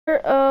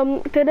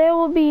Today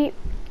will be.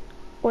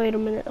 Wait a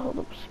minute, hold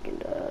up a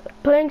second.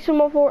 Playing some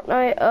more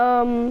Fortnite.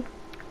 I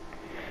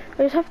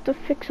just have to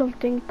fix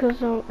something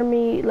because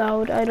me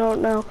loud. I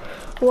don't know.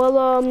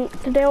 Well,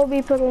 today I'll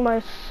be playing with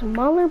my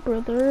smaller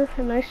brother,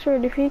 and I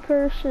swear if he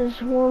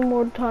curses one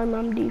more time,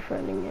 I'm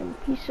defriending him.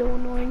 He's so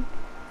annoying.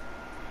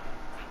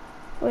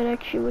 Wait,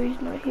 actually,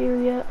 he's not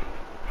here yet.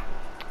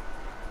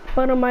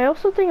 But I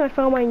also think I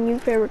found my new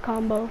favorite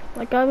combo.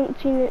 Like I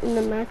haven't seen it in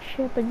the match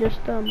yet, but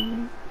just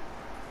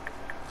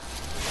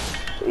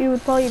it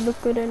would probably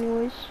look good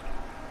anyways.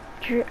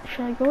 Should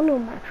I go into a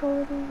match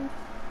already?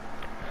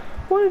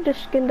 I wanted a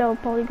skin that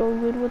would probably go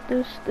good with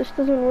this. This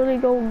doesn't really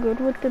go good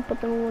with it, but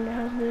then when it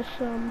has this,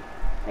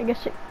 I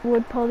guess it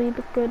would probably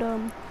look good.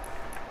 And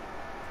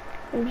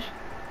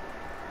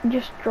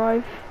just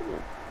drive.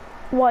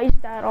 Why is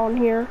that on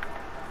here?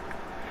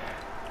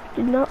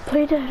 Did not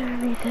play that or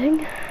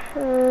anything.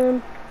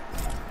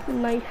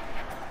 Knife.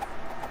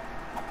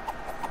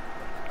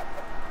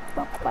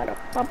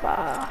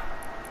 Ba-ba-da-ba-ba.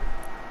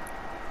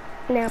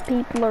 Now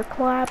people are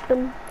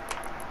clapping,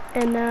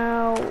 and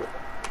now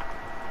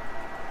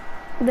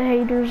the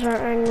haters are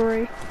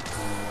angry.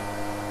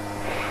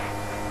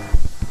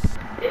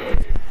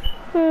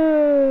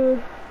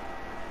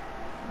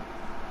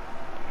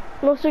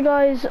 Also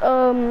guys,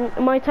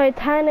 my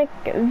Titanic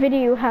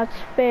video has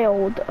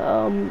failed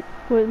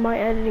with my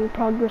editing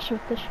progress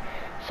with this.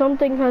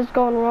 Something has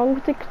gone wrong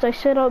with it because I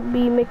said I'd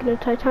be making a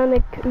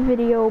Titanic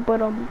video,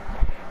 but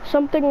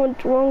something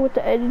went wrong with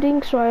the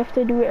editing, so I have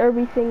to do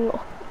everything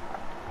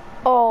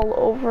all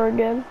over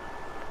again.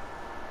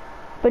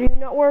 But do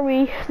not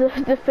worry, the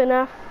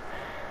FNAF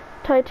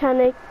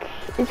Titanic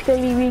is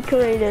gonna be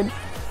recreated.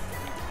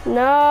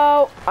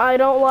 No, I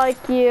don't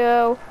like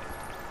you.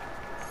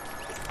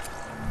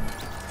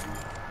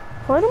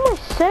 Why do my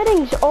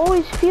settings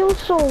always feel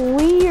so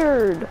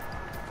weird?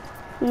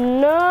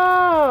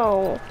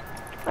 No,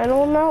 I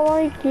do not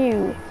like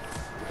you.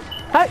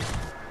 Hey!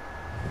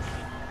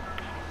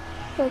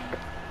 Like,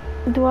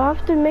 do I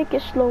have to make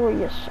it slower?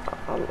 Yes,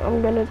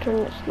 I'm gonna turn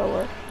it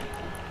slower.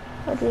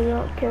 I do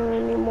not care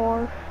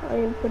anymore. I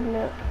am putting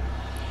it.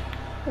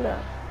 No.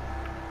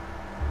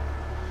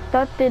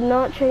 That did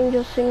not change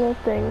a single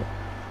thing.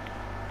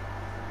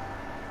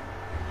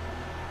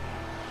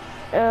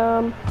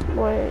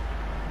 Wait.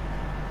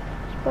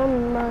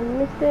 Spam my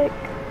mythic.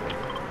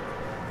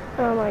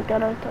 Oh my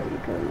god, I thought you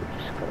could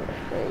just go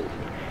straight.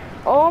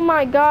 Oh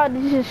my god,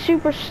 this is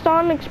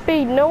supersonic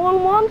speed. No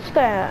one wants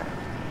that.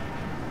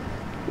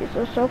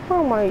 Yeah, so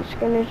far my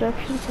skin is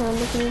actually kind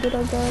of looking good,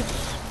 I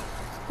guess.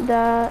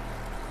 That.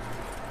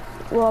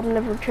 Well, I'm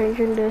never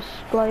changing this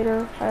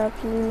glider. I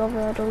absolutely love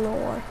it. I don't know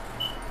why.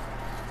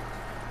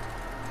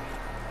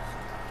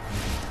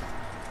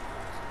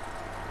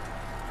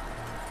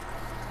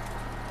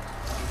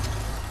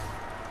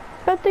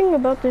 Bad thing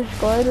about this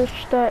glider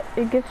is that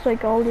it gets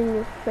like all in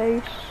your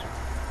face,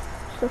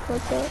 stuff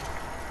like that.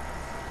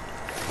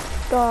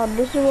 God,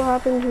 this is what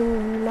happens when you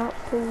do not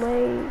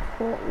play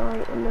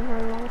Fortnite in a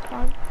very long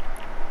time.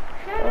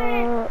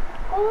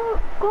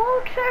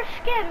 Go to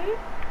skin.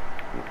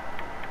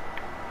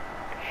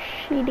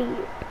 Shitty.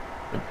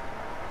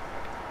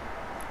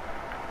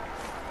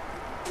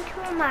 Into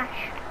a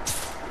mash.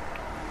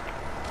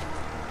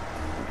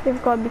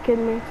 You've got to be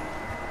kidding me.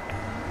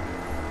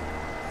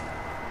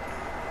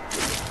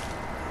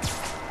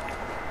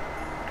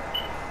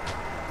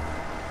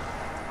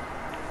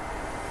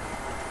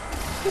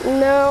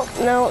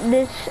 No,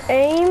 this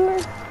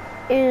aim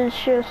is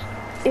just,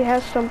 it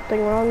has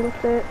something wrong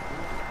with it.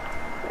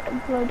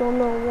 But I don't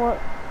know what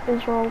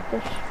is wrong with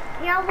this.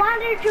 Yeah, why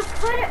did you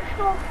put it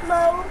so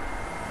slow?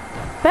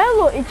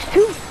 Bello, it's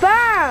too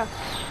fast!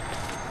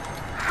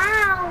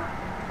 How?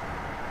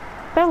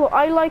 Bello,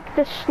 I like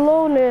the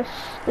slowness.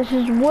 This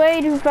is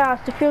way too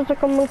fast. It feels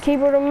like I'm on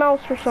keyboard and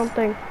mouse or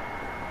something.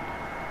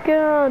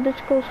 God, this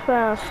goes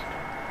fast.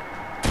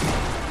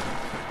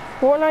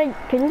 Fortnite,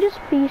 can you just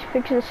please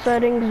fix the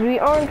settings? We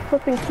aren't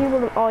flipping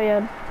keyboard. Oh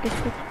yeah, this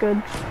looks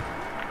good.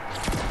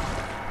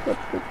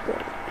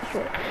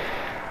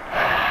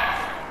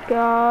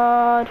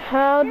 God,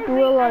 how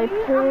will I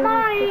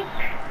play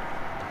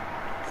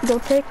this? Go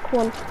take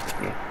one.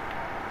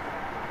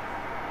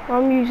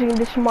 I'm using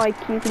this mic,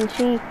 you can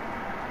see.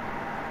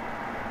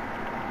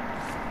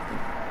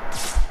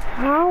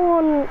 How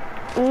on...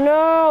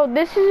 No,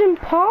 this is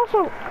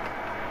impossible.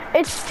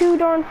 It's too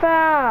darn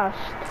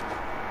fast.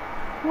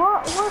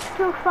 What's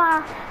too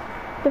fast?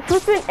 The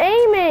flipping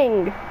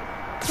aiming!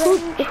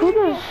 Who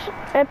does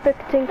Epic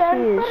think he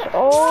is?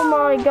 Oh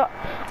my god.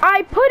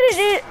 I put it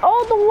in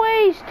all the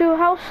ways to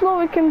how slow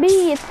it can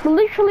be. It's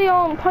literally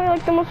on probably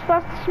like the most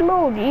fastest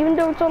mode, even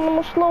though it's on the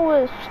most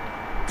slowest.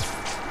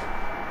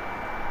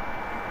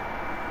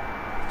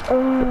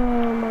 Oh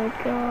my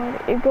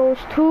god. It goes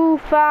too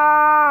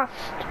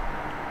fast.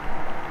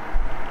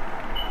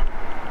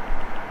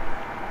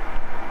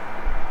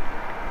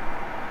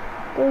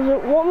 Does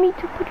it want me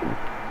to put it?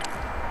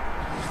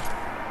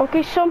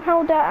 Okay,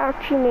 somehow that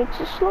actually makes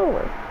it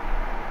slower.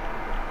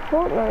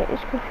 Fortnite is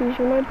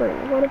confusing my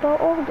brain. What about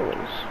all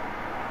those?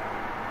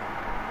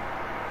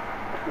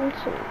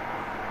 Insane.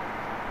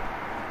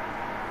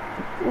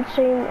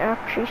 Insane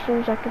actually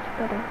seems like it's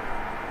better.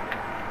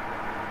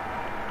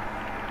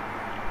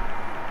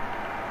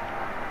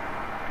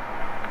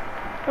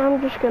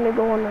 I'm just gonna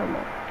go on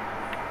normal.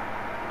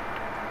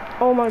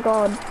 Oh my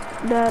god,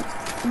 that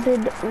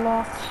did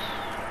lots.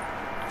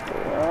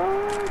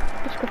 What?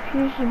 This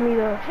confuses me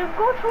though. So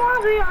go to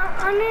lobby,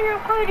 I'm in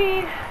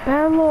recording.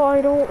 Pablo,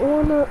 I don't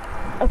wanna...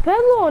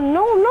 Pablo,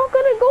 no, I'm not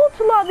gonna go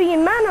to lobby,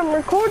 man, I'm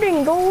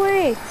recording, go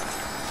away.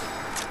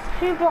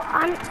 See, but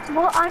I'm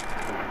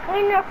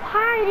in your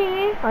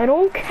party. I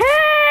don't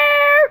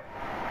care!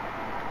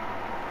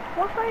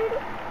 What party?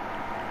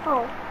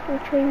 Oh. I'm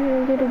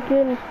trying to get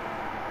again.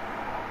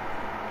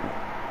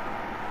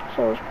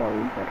 So it's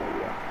probably better,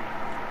 yeah.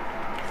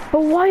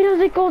 But why does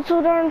it go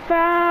so darn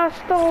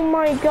fast? Oh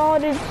my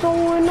god, it's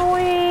so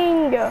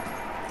annoying.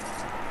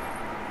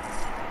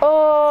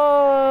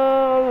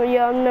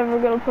 Yeah, I'm never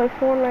gonna play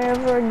Fortnite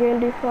ever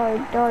again if I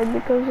die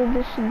because of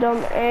this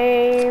dumb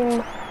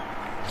aim.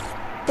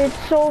 It's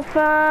so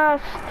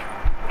fast.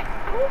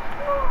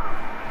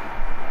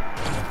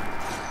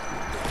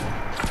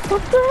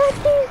 What the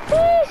heck is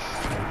this?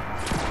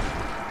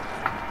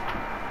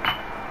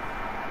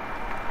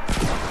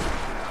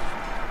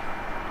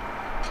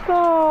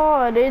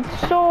 God, it's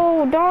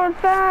so darn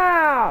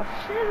fast.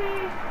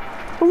 Silly.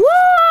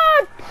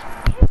 What?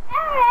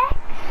 Eric.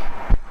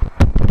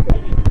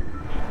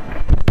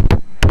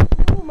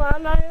 Oh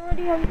man, I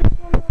already have this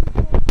one on.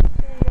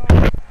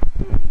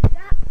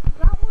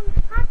 That one's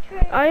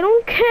Patrick. I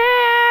don't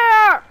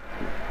care.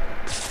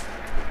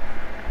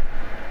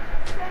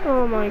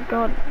 Oh my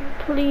god,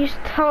 please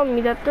tell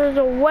me that there's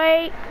a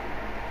way.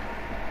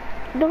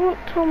 Don't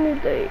tell me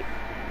they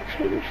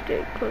changed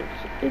it, cause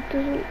it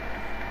doesn't.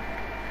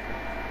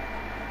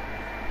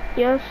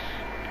 Yes.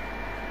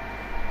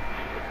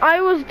 I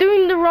was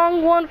doing the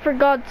wrong one, for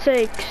God's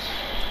sakes.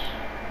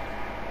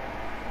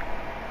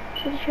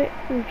 They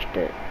changed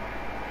it.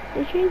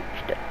 They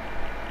changed it.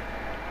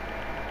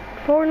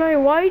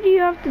 Fortnite, why do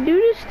you have to do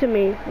this to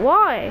me?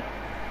 Why?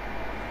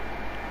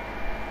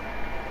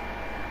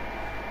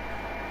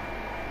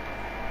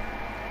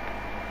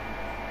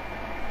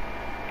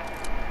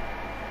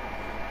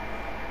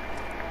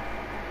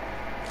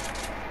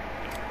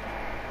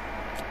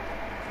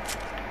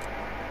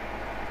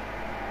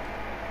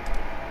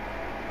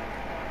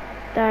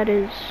 That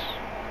is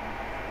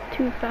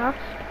too fast.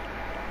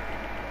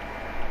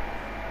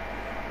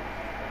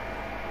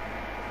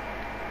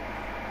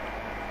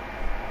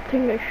 I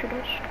think I should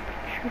have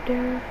stopped you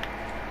there.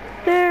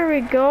 There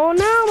we go.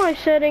 Now my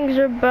settings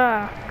are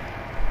back.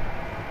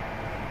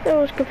 That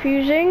was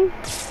confusing.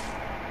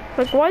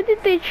 Like, why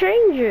did they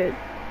change it?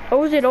 Oh,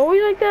 was it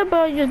always like that, but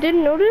I just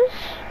didn't notice?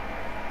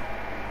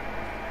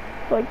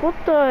 Like, what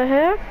the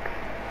heck?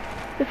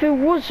 If it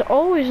was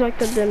always like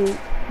that, then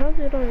how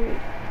did I...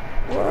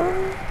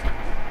 What?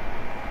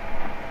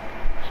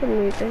 So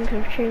many things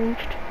have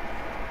changed.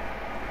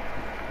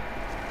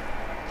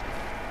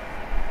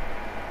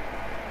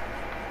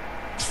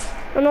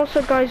 And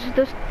also guys,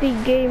 Dusty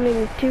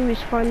Gaming 2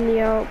 is finally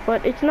out,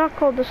 but it's not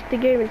called Dusty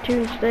Gaming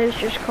 2, instead it's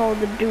just called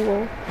The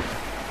Duo.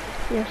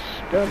 Yes,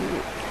 well,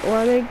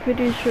 I make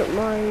videos with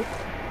my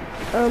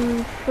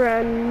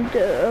friend,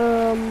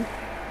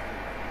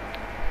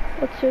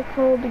 what's it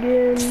called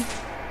again?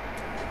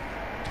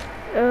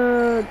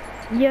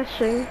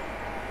 Yesing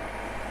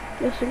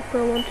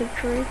Pro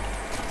 123.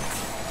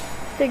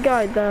 The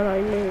guy that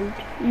I named.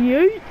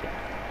 Yeet!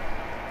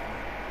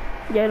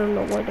 Yeah, I don't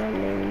know what I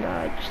named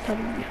that, I just thought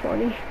it'd be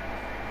funny.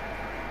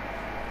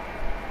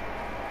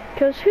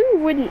 Cause who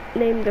wouldn't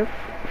name their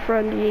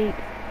friend Yeet?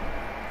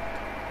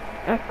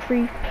 A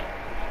creep.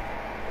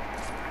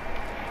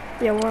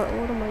 Yeah, what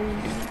am I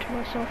doing to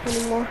myself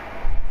anymore?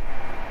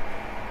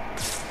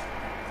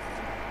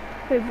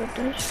 Wait, but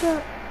there's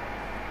that.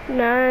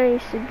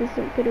 Nice, it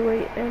doesn't put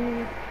away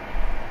any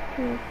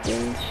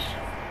things.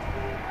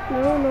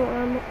 No,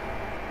 ammo.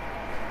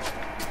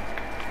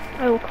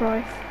 I will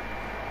cry.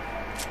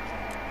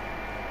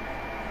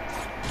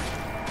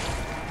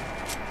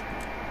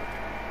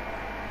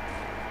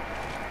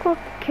 Clock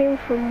came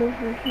from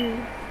over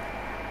here.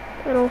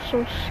 That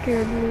also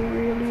scared me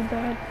really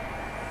bad.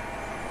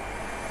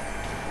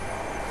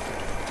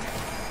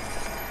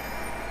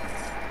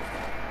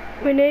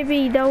 Wait,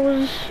 maybe that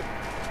was...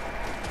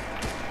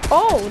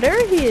 Oh,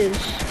 there he is.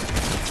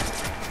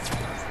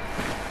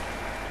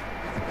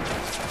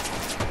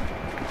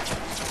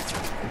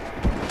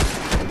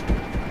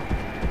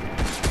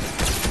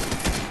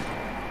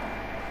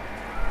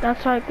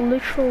 That's like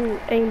literal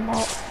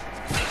aimbot.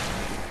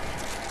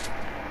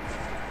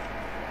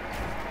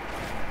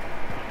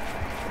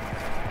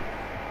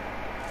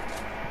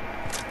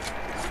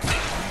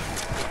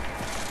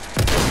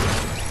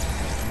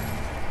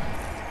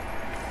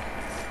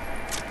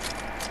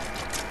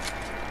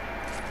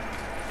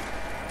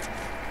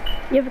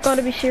 You've got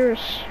to be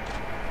serious.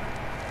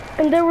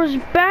 And there was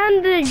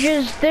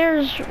bandages.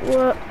 There's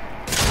what?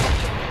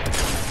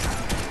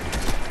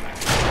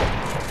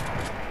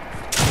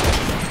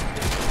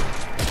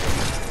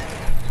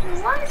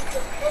 Why did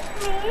you pick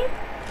me?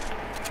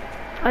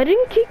 I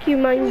didn't kick you,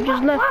 man. You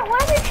just left. Why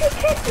did you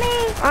kick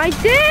me? I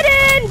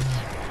didn't!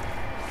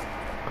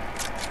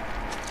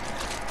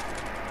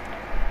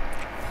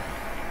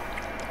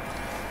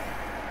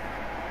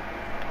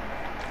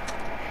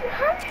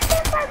 How did you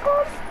get back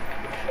on?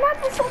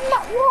 Sniper from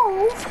that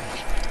wolf.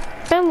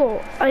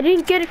 Bello, I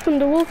didn't get it from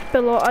the wolf,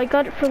 Bello. I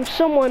got it from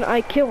someone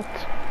I killed.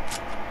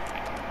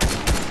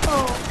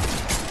 Oh.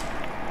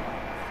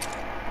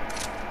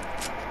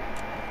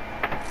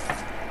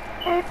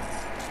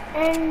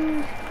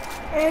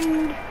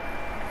 And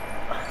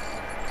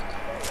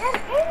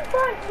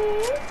got me.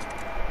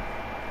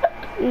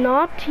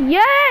 Not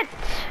yet!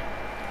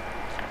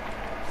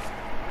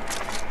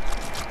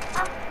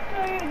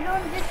 After you're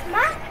done this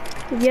match?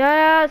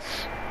 Yes!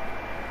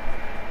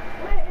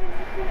 Where is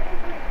it?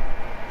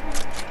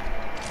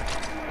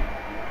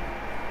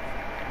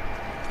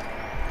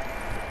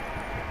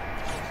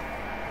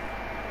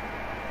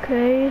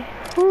 Okay.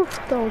 Whew,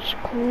 that was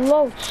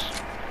close.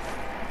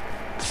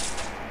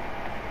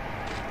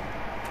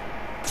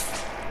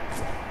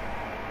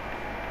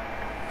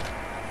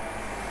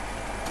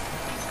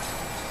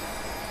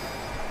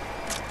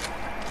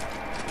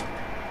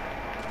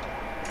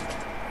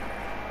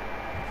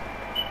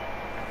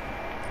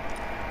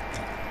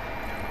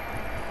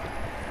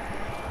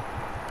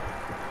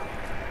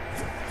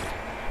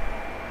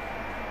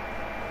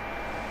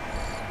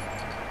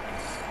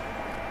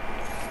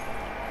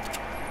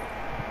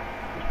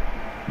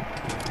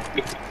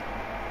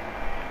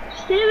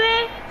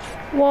 Stewie?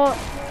 What?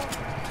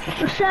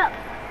 What's up?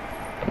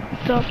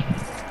 What's up?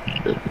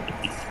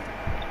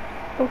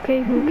 Okay,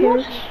 who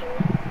cares?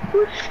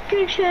 What's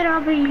the shit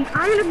I'll be?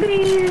 I'm gonna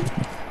be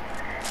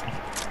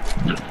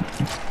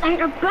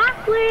in a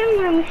backroom,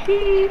 let me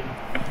see.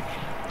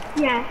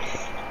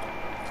 Yes.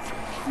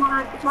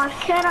 My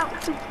setup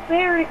is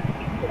very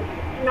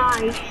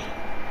nice.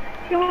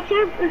 So my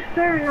setup is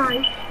very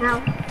nice now.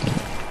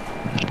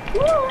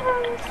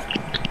 Woo!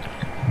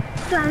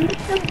 Found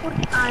this simple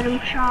item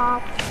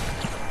shop.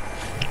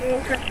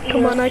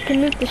 Come on, I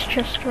can loot this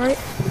chest, right?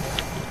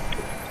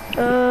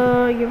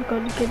 You've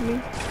got to get me.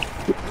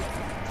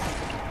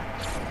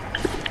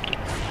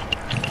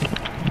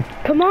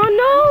 Come on,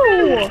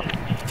 no!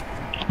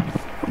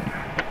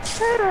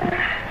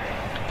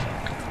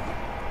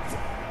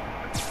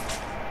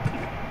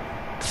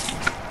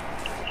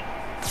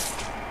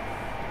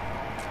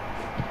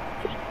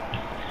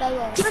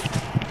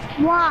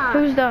 Why?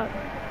 Who's that?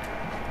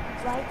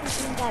 Why did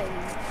you invite me?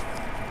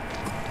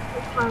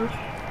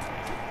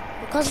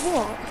 Because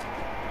what?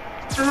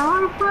 I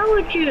want to play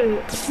with you.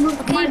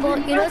 Okay, but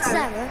you know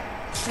Sarah?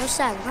 You know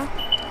Sarah?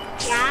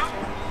 Yeah?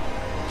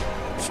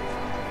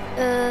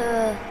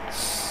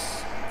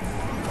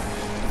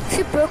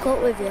 She broke up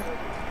with you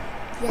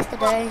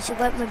yesterday and she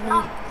went with me. I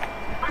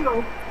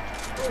know.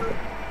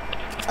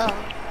 Oh.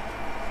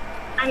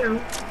 I know.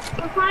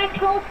 If I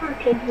told her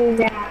to do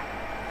that.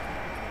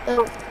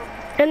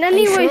 And Are you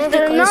anyways, sure?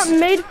 they're not Because-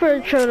 made for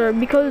each other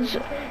because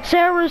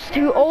Sarah's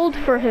too old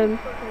for him.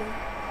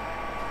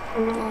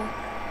 Oh.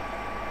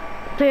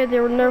 So yeah, they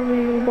were never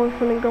even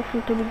boyfriend and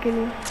girlfriend to the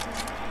beginning.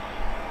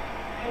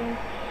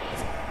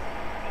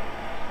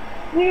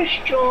 We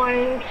just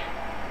joined.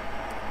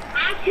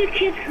 I took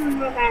kids from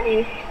where that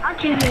is. I'll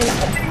tell you.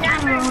 I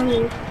don't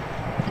know.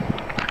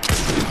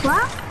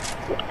 What?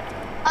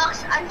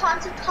 I'm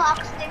talking to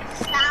Toxic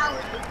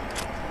Sally.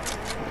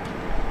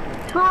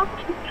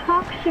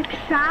 Toxic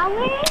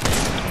Sally?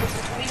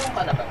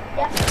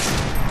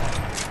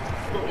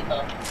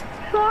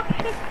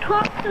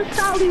 Toxic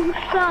Sally,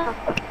 what's up?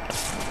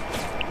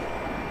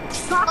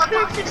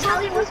 Toxic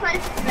Sally was my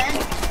friend.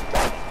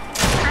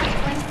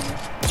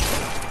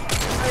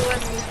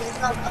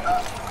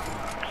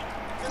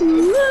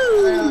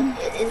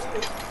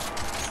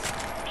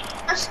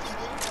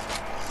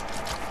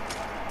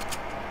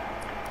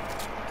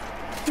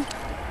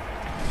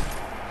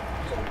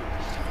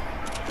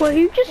 Well,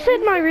 you just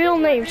said my real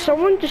name.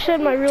 Someone just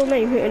said my real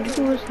name, and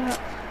who was that?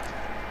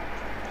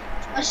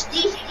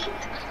 Steve.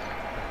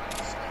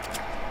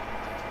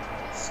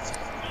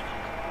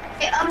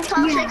 Hey, I'm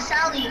Toxic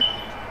Sally.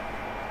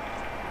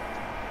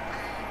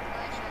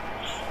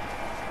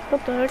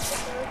 What the heck?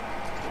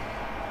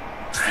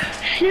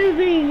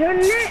 Stevie, your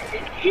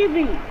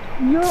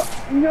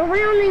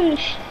real name is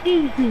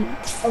Stevie,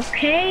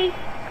 okay?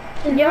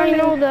 Yeah, I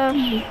know that.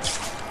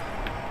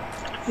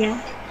 Yeah.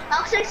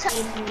 Toxic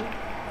Sally.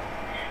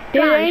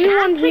 Did Guys, anyone I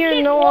have to here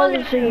kick know I one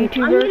was a of you. I'm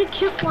YouTuber? gonna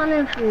kick one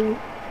of you.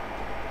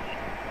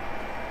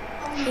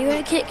 You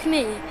gonna kick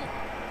me?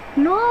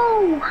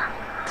 No!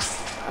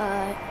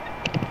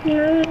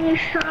 You're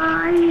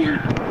shy.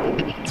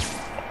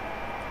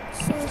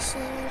 So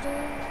sad.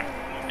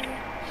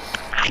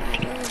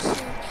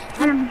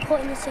 I'm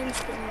putting the same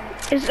screen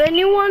on. Is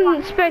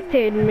anyone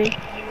spectating me?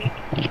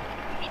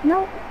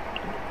 No.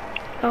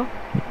 Oh.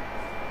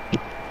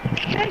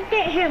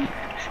 Spectate him.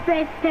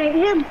 Spectate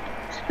him.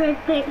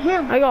 Spectate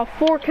him. I got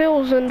 4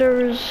 kills and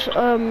there's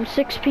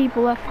 6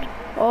 people left.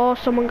 Oh,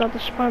 someone got the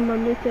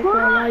Spider-Man mythic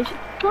while I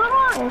Come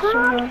on, also come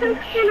on, have this.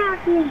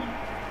 Cincinnati.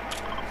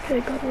 Okay,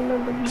 gotta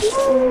remember these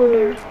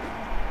order.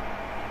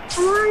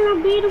 I'm wearing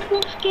a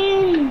beautiful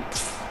skin.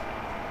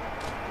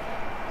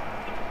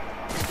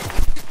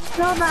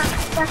 No,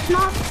 that's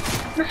not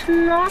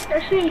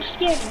the same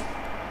skin.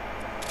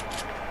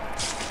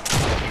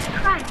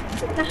 Right,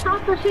 that's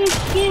not the same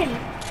skin.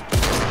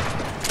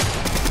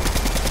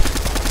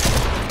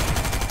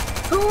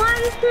 Who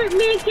wants to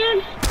me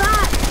against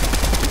that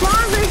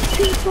garbage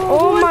people?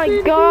 Oh my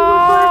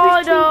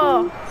god!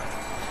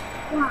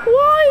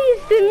 Why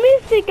is the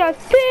mythic a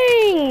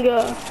thing?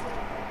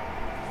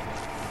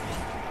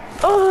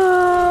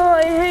 Oh,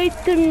 I hate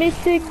the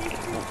mythic.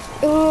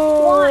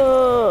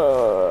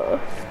 Oh.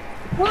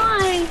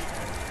 Why?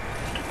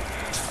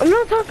 I'm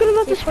not talking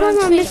about the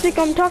Spider-Man mythic,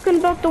 I'm talking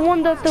about the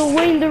one that the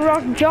Wayne The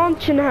Rock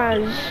Johnson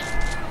has.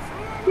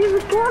 You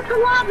report to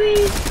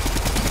lobby.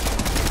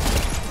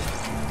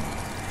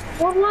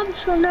 What lobby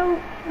so no